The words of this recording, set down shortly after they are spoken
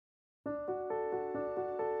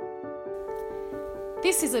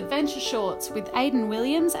This is Adventure Shorts with Aidan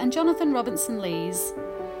Williams and Jonathan Robinson-Lees.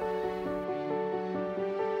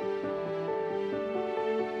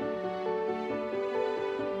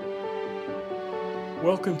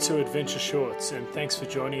 Welcome to Adventure Shorts and thanks for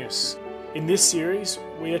joining us. In this series,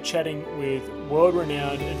 we are chatting with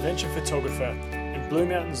world-renowned adventure photographer and Blue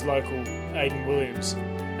Mountains local Aidan Williams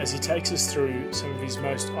as he takes us through some of his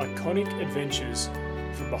most iconic adventures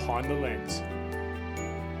from behind the lens.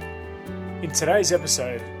 In today's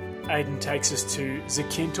episode, Aidan takes us to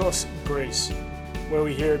Zakynthos, Greece, where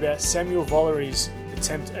we hear about Samuel Vollary's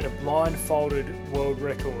attempt at a blindfolded world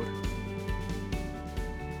record.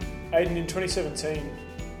 Aidan, in 2017,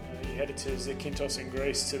 you headed to Zakynthos in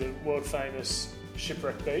Greece to the world-famous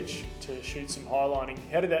Shipwreck Beach to shoot some highlining.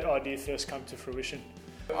 How did that idea first come to fruition?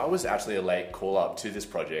 I was actually a late call-up to this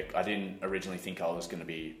project. I didn't originally think I was going to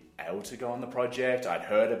be able to go on the project. I'd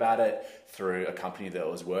heard about it through a company that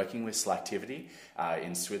was working with Slacktivity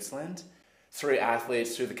in Switzerland. Through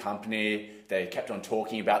athletes, through the company, they kept on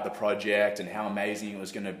talking about the project and how amazing it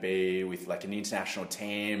was going to be with like an international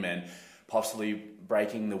team and possibly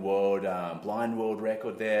breaking the blind world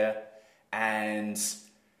record there. And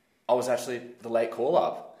I was actually the late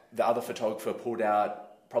call-up. The other photographer pulled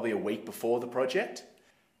out probably a week before the project.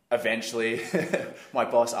 Eventually, my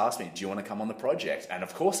boss asked me, do you want to come on the project? And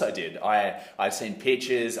of course I did. I'd seen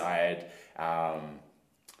pictures, I'd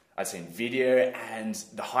seen video, and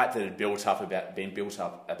the hype that had been built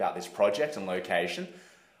up about this project and location,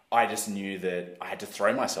 I just knew that I had to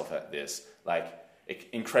throw myself at this. Like,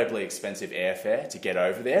 incredibly expensive airfare to get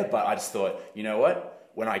over there, but I just thought, you know what?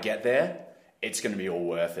 When I get there, it's going to be all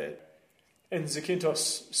worth it. And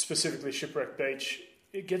Zakynthos, specifically Shipwreck Beach,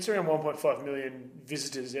 it gets around 1.5 million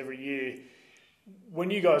visitors every year.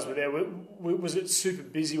 When you guys were there, was it super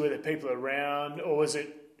busy? Were there people around, or was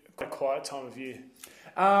it quite a quiet time of year?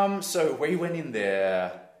 So we went in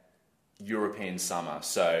there European summer,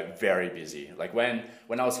 so very busy. Like when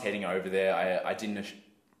I was heading over there, I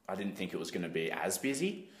didn't think it was going to be as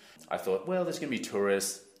busy. I thought, well, there's going to be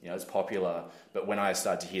tourists, it's popular. But when I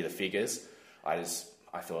started to hear the figures,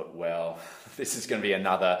 I thought, well, this is going to be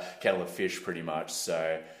another kettle of fish pretty much.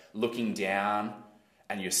 So looking down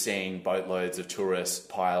and you're seeing boatloads of tourists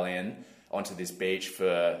pile in onto this beach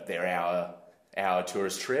for their hour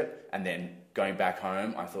tourist trip and then going back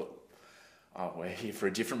home, I thought, oh, we're here for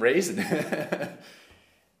a different reason.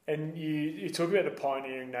 And you talk about the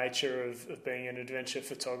pioneering nature of being an adventure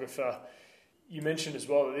photographer. You mentioned as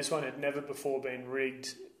well that this one had never before been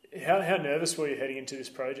rigged. How nervous were you heading into this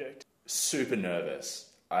project? Super nervous.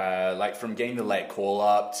 Like from getting the late call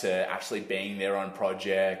up to actually being there on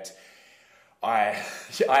project, I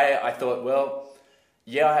thought, well,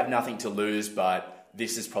 yeah, I have nothing to lose, but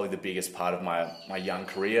this is probably the biggest part of my young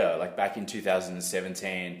career. Like back in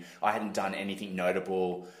 2017, I hadn't done anything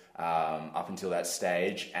notable up until that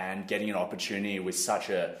stage, and getting an opportunity with such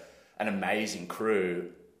an amazing crew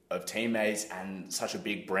of teammates and such a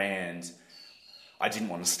big brand, I didn't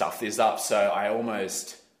want to stuff this up. So I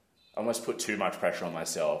almost put too much pressure on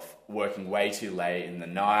myself, working way too late in the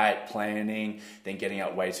night, planning, then getting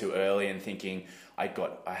up way too early and thinking, I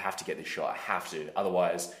have to get this shot, I have to.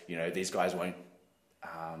 Otherwise, these guys won't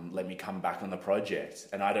let me come back on the project.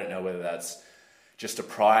 And I don't know whether that's just a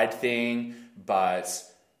pride thing, but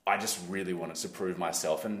I just really wanted to prove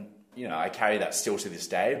myself. And, I carry that still to this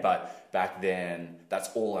day, but back then, that's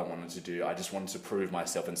all I wanted to do. I just wanted to prove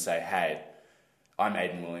myself and say, hey, I'm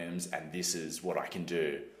Aidan Williams and this is what I can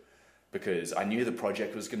do. Because I knew the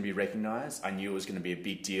project was going to be recognised. I knew it was going to be a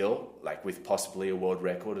big deal, like with possibly a world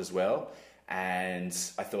record as well. And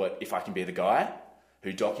I thought, if I can be the guy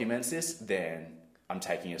who documents this, then I'm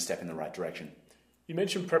taking a step in the right direction. You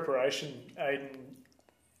mentioned preparation, Aidan.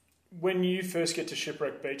 When you first get to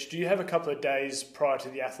Shipwreck Beach, do you have a couple of days prior to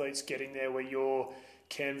the athletes getting there where you're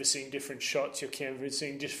canvassing different shots, you're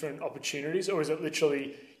canvassing different opportunities, or is it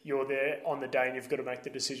literally you're there on the day and you've got to make the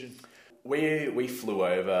decision? We flew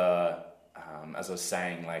over, as I was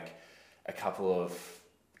saying, like a couple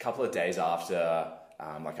of days after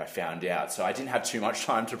I found out. So I didn't have too much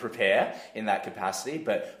time to prepare in that capacity,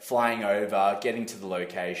 but flying over, getting to the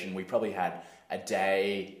location, we probably had a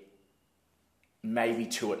day, maybe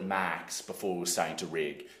two at max before we were starting to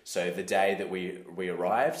rig. So the day that we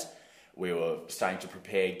arrived, we were starting to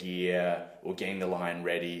prepare gear, we were getting the line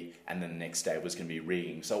ready, and then the next day was going to be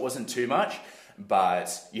rigging. So it wasn't too much,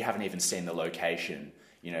 but you haven't even seen the location.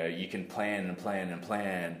 You can plan and plan and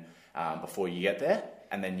plan before you get there,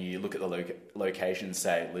 and then you look at the location and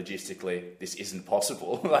say, logistically, this isn't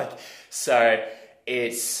possible. So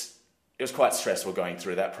it was quite stressful going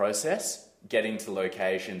through that process, getting to the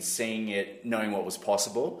location, seeing it, knowing what was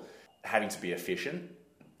possible. having to be efficient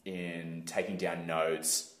in taking down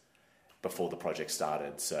notes before the project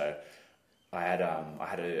started. So I had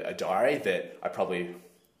a diary that I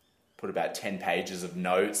put about 10 pages of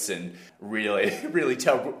notes and really, really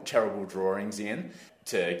terrible drawings in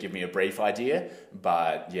to give me a brief idea.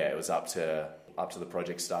 But yeah, it was up to the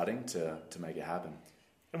project starting to make it happen.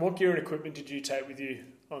 And what gear and equipment did you take with you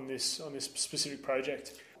on this specific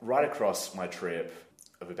project? Right across my trip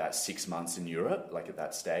of about 6 months in Europe, like at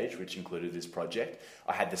that stage, which included this project,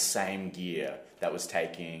 I had the same gear that was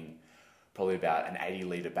taking probably about an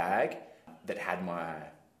 80-litre bag that had my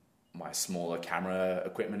smaller camera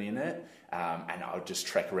equipment in it, and I would just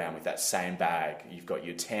trek around with that same bag. You've got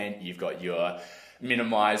your tent, you've got your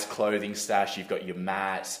minimised clothing stash, you've got your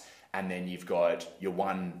mat, and then you've got your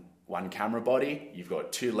one camera body, you've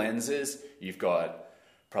got 2 lenses, you've got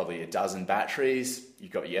probably a dozen batteries,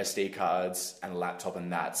 you've got your SD cards and a laptop,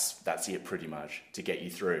 and that's it pretty much to get you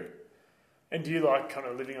through. And do you like kind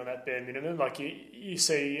of living on that bare minimum? Like you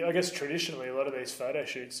see, I guess traditionally a lot of these photo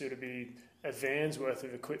shoots, it would be a van's worth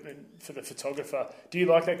of equipment for the photographer. Do you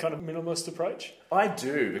like that kind of minimalist approach? I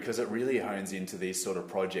do, because it really hones into these sort of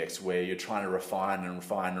projects where you're trying to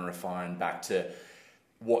refine back to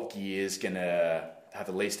what gear's going to have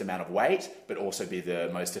the least amount of weight, but also be the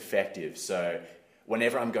most effective. So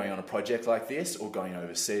whenever I'm going on a project like this or going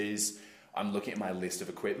overseas, I'm looking at my list of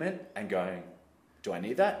equipment and going, do I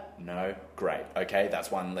need that? No? Great. Okay, that's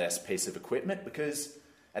one less piece of equipment, because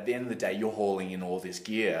at the end of the day, you're hauling in all this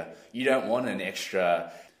gear. You don't want an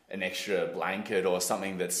extra blanket or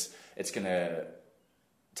something it's going to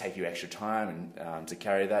take you extra time and to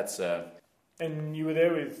carry that. So, and you were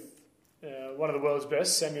there with one of the world's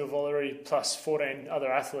best, Samuel Valery, plus 14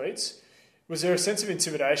 other athletes. Was there a sense of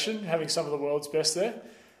intimidation having some of the world's best there?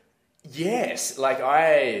 Yes, like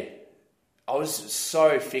I was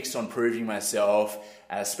so fixed on proving myself,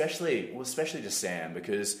 especially to Sam,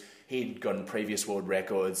 because he'd gotten previous world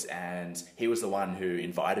records and he was the one who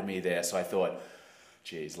invited me there. So I thought,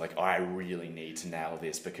 geez, like I really need to nail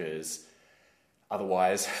this, because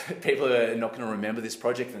otherwise people are not going to remember this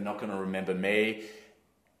project. They're not going to remember me.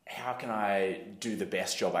 How can I do the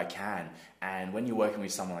best job I can? And when you're working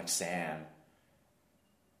with someone like Sam,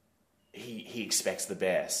 he expects the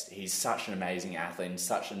best. He's such an amazing athlete and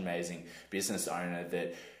such an amazing business owner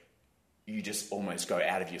that you just almost go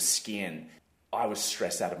out of your skin. I was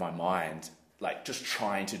stressed out of my mind, like just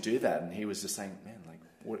trying to do that. And he was just saying, man,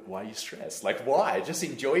 like, why are you stressed? Like, why? Just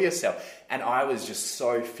enjoy yourself. And I was just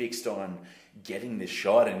so fixed on getting this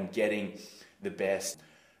shot and getting the best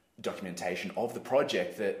documentation of the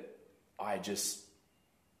project that I just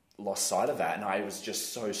lost sight of that. And I was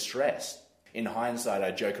just so stressed. In hindsight,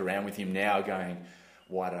 I joke around with him now going,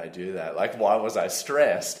 why did I do that? Like, why was I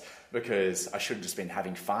stressed? Because I should have just been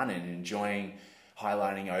having fun and enjoying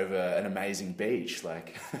highlighting over an amazing beach.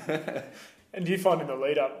 Like, and do you find in the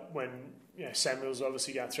lead up when Samuel's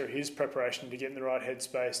obviously going through his preparation to get in the right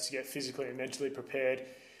headspace, to get physically and mentally prepared,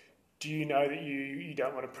 do you know that you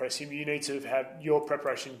don't want to press him? You need to have your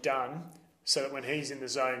preparation done so that when he's in the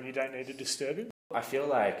zone, you don't need to disturb him? I feel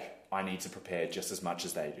like I need to prepare just as much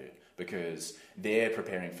as they do, because they're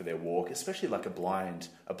preparing for their walk, especially like a blind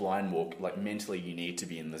walk. Like mentally, you need to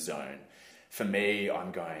be in the zone. For me,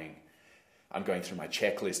 I'm going through my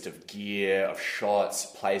checklist of gear, of shots,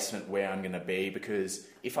 placement, where I'm going to be, because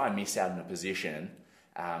if I miss out in a position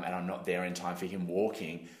and I'm not there in time for him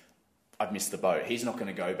walking, I've missed the boat. He's not going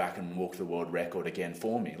to go back and walk the world record again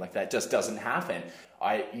for me. Like, that just doesn't happen.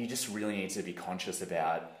 You just really need to be conscious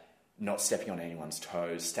about not stepping on anyone's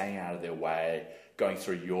toes, staying out of their way, going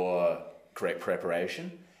through your correct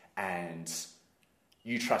preparation, and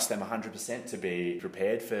you trust them 100% to be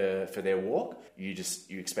prepared for their walk. You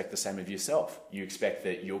expect the same of yourself. You expect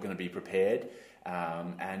that you're going to be prepared,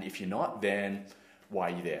 and if you're not, then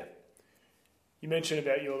why are you there? You mentioned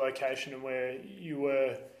about your location and where you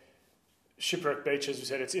were. Shipwreck Beach, as we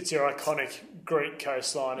said, it's your iconic Greek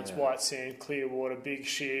coastline. It's white sand, clear water, big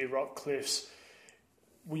sheer rock cliffs.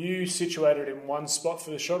 Were you situated in one spot for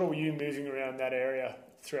the shot, or were you moving around that area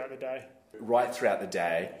throughout the day? Right throughout the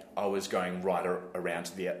day, I was going right around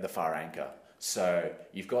to the far anchor. So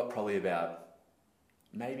you've got probably about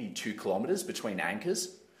maybe 2 kilometres between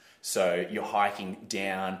anchors. So you're hiking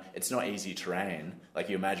down. It's not easy terrain. Like,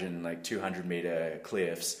 you imagine like 200-metre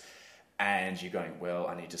cliffs, and you're going, well,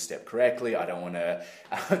 I need to step correctly. I don't want to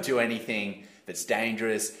do anything that's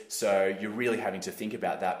dangerous. So you're really having to think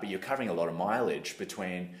about that, but you're covering a lot of mileage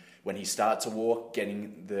between when he starts to walk,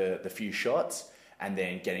 getting the few shots, and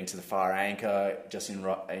then getting to the far anchor just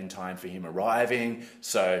in time for him arriving.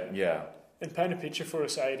 So, yeah. And paint a picture for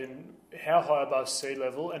us, Aidan. How high above sea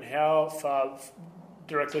level and how far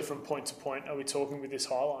directly from point to point are we talking with this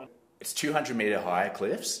high line? It's 200 metre high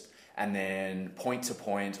cliffs, and then point to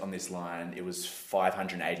point on this line, it was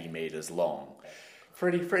 580 metres long.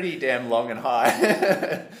 Pretty damn long and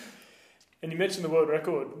high. And you mentioned the world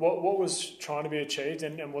record. What was trying to be achieved,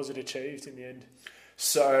 and was it achieved in the end?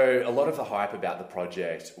 So a lot of the hype about the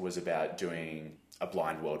project was about doing a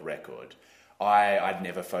blind world record. I'd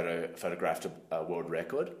never photographed a world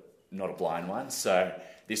record, not a blind one, so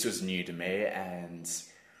this was new to me, and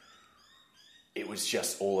it was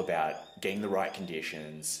just all about getting the right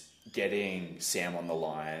conditions, getting Sam on the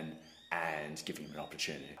line, and giving him an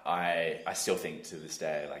opportunity. I still think to this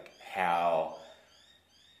day, like, how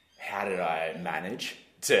did I manage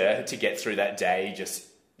to get through that day just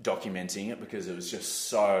documenting it, because it was just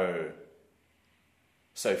so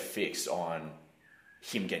fixed on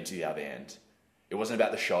him getting to the other end. It wasn't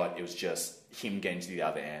about the shot, it was just him getting to the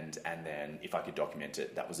other end, and then if I could document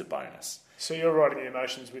it, that was a bonus. So you're riding the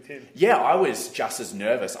emotions with him? Yeah, I was just as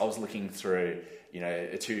nervous. I was looking through,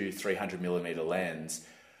 a 300mm lens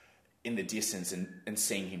in the distance and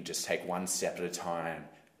seeing him just take one step at a time,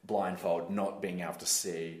 blindfold, not being able to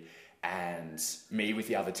see, and me with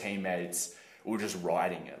the other teammates, we were just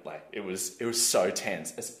riding it. Like, it was so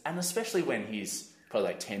tense. And especially when he's probably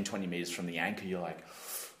like 10, 20 meters from the anchor, you're like,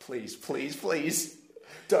 please, please, please,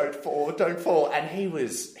 don't fall. And he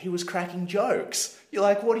was cracking jokes. You're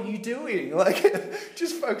like, what are you doing? Like,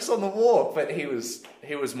 just focus on the walk. But he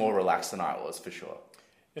was more relaxed than I was, for sure.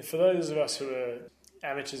 And for those of us who are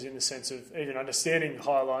amateurs in the sense of even understanding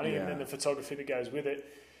highlining and the photography that goes with it,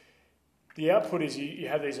 the output is you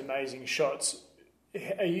have these amazing shots.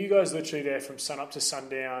 Are you guys literally there from sun up to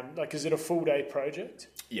sundown? Like, is it a full day project?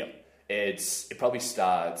 Yep. It probably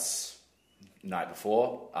starts night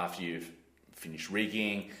before, after you've finished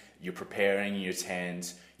rigging, you're preparing your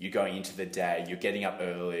tent, you're going into the day, you're getting up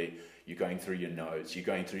early, you're going through your notes, you're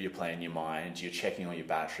going through your plan in your mind, you're checking all your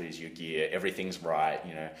batteries, your gear, everything's right,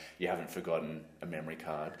 you haven't forgotten a memory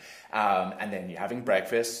card. And then you're having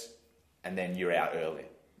breakfast, and then you're out early.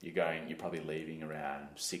 You're probably leaving around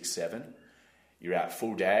 6, 7. You're out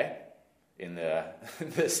full day in the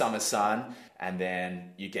the summer sun, and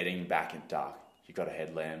then you're getting back in dark. You've got a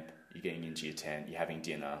headlamp, you're getting into your tent, you're having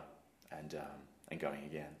dinner, and going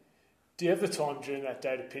again. Do you have the time during that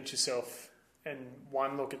day to pinch yourself and,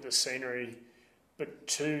 one, look at the scenery, but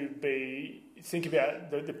two, think about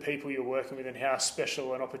the people you're working with and how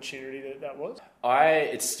special an opportunity that was?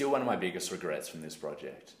 It's still one of my biggest regrets from this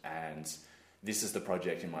project, and this is the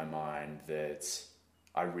project in my mind that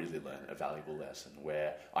I really learned a valuable lesson,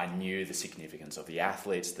 where I knew the significance of the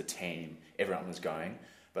athletes, the team, everyone was going,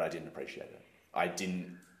 but I didn't appreciate it. I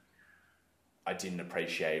didn't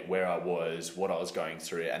appreciate where I was, what I was going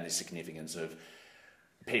through, and the significance of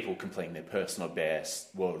people completing their personal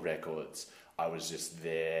best, world records. I was just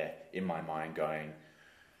there in my mind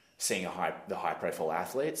seeing the high-profile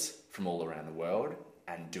athletes from all around the world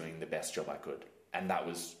and doing the best job I could. And that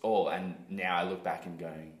was all. And now I look back and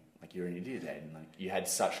going, like, you're an idiot, Aiden. Like, you had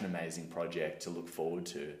such an amazing project to look forward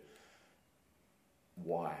to.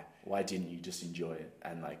 Why? Why didn't you just enjoy it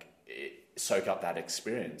and soak up that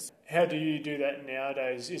experience? How do you do that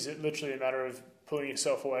nowadays? Is it literally a matter of pulling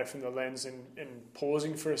yourself away from the lens and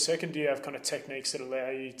pausing for a second? Do you have kind of techniques that allow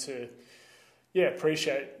you to,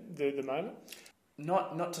 appreciate the moment?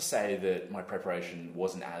 Not to say that my preparation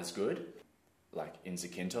wasn't as good, like in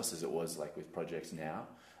Zakynthos, as it was like with projects now.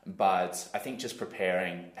 But I think just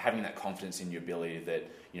preparing, having that confidence in your ability that,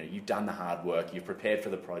 you've done the hard work, you've prepared for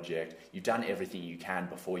the project, you've done everything you can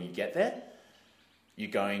before you get there. You're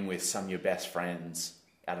going with some of your best friends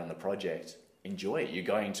out on the project. Enjoy it. You're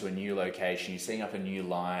going to a new location, you're setting up a new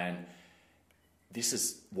line. This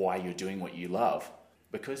is why you're doing what you love.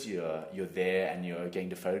 Because you're there and you're getting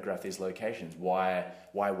to photograph these locations. Why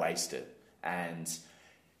waste it? And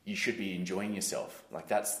you should be enjoying yourself. Like,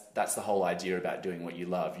 that's the whole idea about doing what you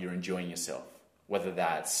love. You're enjoying yourself. Whether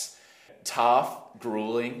that's tough,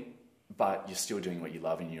 grueling, but you're still doing what you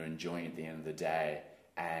love and you're enjoying it at the end of the day.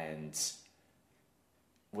 And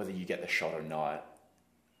whether you get the shot or not,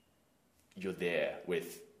 you're there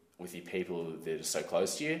with your people that are so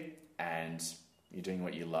close to you, and you're doing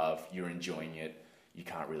what you love, you're enjoying it, you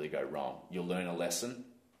can't really go wrong. You'll learn a lesson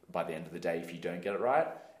by the end of the day if you don't get it right,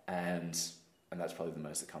 and that's probably the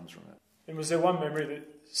most that comes from it. And was there one memory that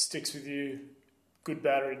sticks with you, good,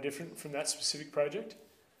 bad or indifferent, from that specific project?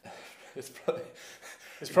 It's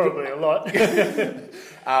probably a lot.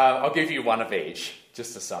 I'll give you one of each,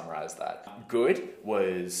 just to summarise that. Good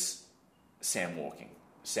was Sam walking.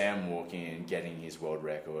 Sam walking and getting his world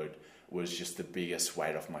record was just the biggest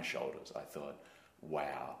weight off my shoulders. I thought,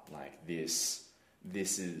 wow, like this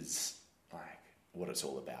is like what it's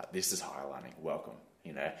all about. This is highlining. Welcome,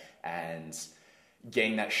 and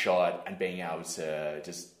getting that shot and being able to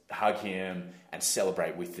just hug him and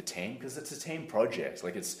celebrate with the team, because it's a team project.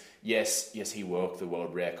 Like, it's yes, he walked the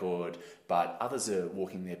world record, but others are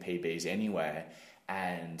walking their PBs anyway,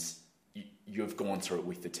 and you've gone through it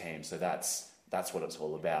with the team. So that's what it's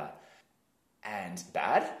all about. And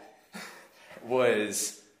bad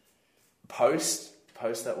was post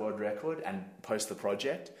that world record and post the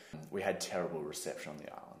project, we had terrible reception on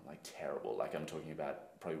the island, like terrible. Like, I'm talking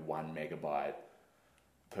about probably 1 megabyte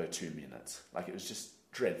per 2 minutes. Like, it was just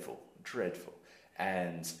dreadful.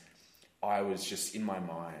 And I was just, in my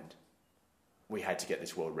mind, we had to get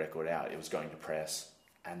this world record out. It was going to press,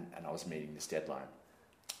 and I was meeting this deadline.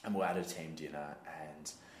 And we're at a team dinner,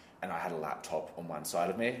 and I had a laptop on one side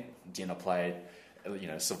of me. Dinner played,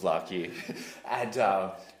 Savlaki,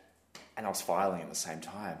 and I was filing at the same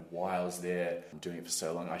time. While I was there doing it for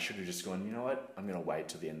so long, I should have just gone, you know what, I'm going to wait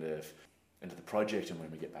till the end of the project, and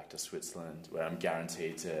when we get back to Switzerland, where I'm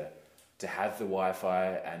guaranteed to have the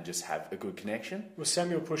Wi-Fi and just have a good connection. Was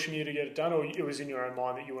Samuel pushing you to get it done, or it was in your own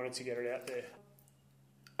mind that you wanted to get it out there?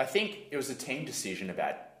 I think it was a team decision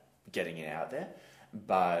about getting it out there,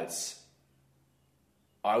 but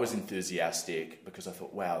I was enthusiastic because I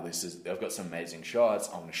thought, wow, I've got some amazing shots,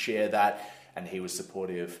 I want to share that. And he was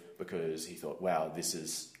supportive because he thought, wow,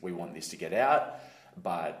 we want this to get out.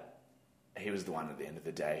 But he was the one at the end of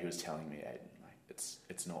the day who was telling me, Aiden, like,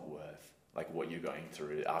 it's not worth like what you're going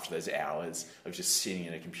through after those hours of just sitting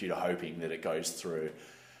in a computer hoping that it goes through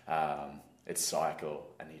its cycle.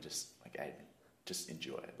 And he just, like, Aiden, just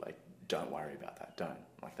enjoy it. Like, don't worry about that. Don't.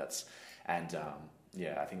 Like, that's... And,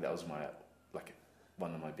 I think that was one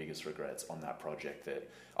of my biggest regrets on that project, that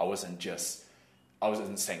I wasn't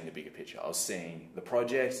seeing the bigger picture. I was seeing the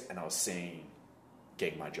project, and I was seeing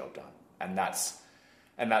getting my job done. And that's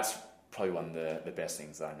probably one of the best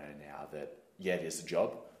things that I know now, that, yeah, it is a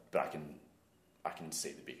job, but I can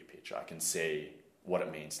see the bigger picture. I can see what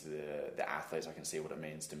it means to the athletes. I can see what it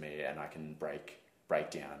means to me, and I can break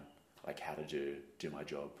down like how to do my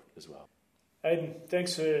job as well. Aiden,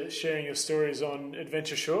 thanks for sharing your stories on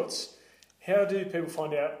Adventure Shorts. How do people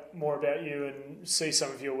find out more about you and see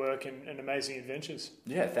some of your work and amazing adventures?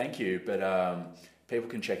 Yeah, thank you. But people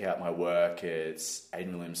can check out my work. It's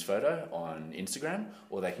Aiden Williams Photo on Instagram,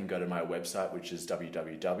 or they can go to my website, which is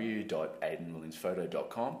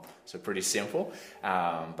www.aidenwilliamsphoto.com. So pretty simple.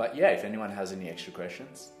 But yeah, if anyone has any extra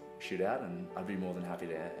questions, shoot out, and I'd be more than happy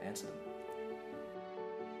to answer them.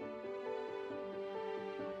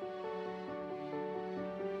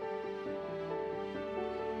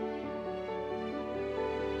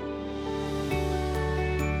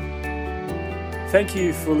 Thank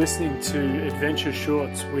you for listening to Adventure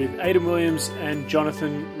Shorts with Aiden Williams and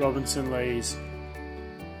Jonathan Robinson Lees.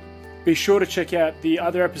 Be sure to check out the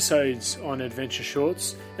other episodes on Adventure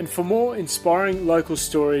Shorts, and for more inspiring local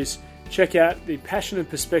stories, check out the Passion and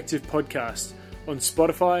Perspective podcast on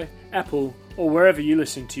Spotify, Apple, or wherever you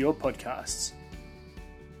listen to your podcasts.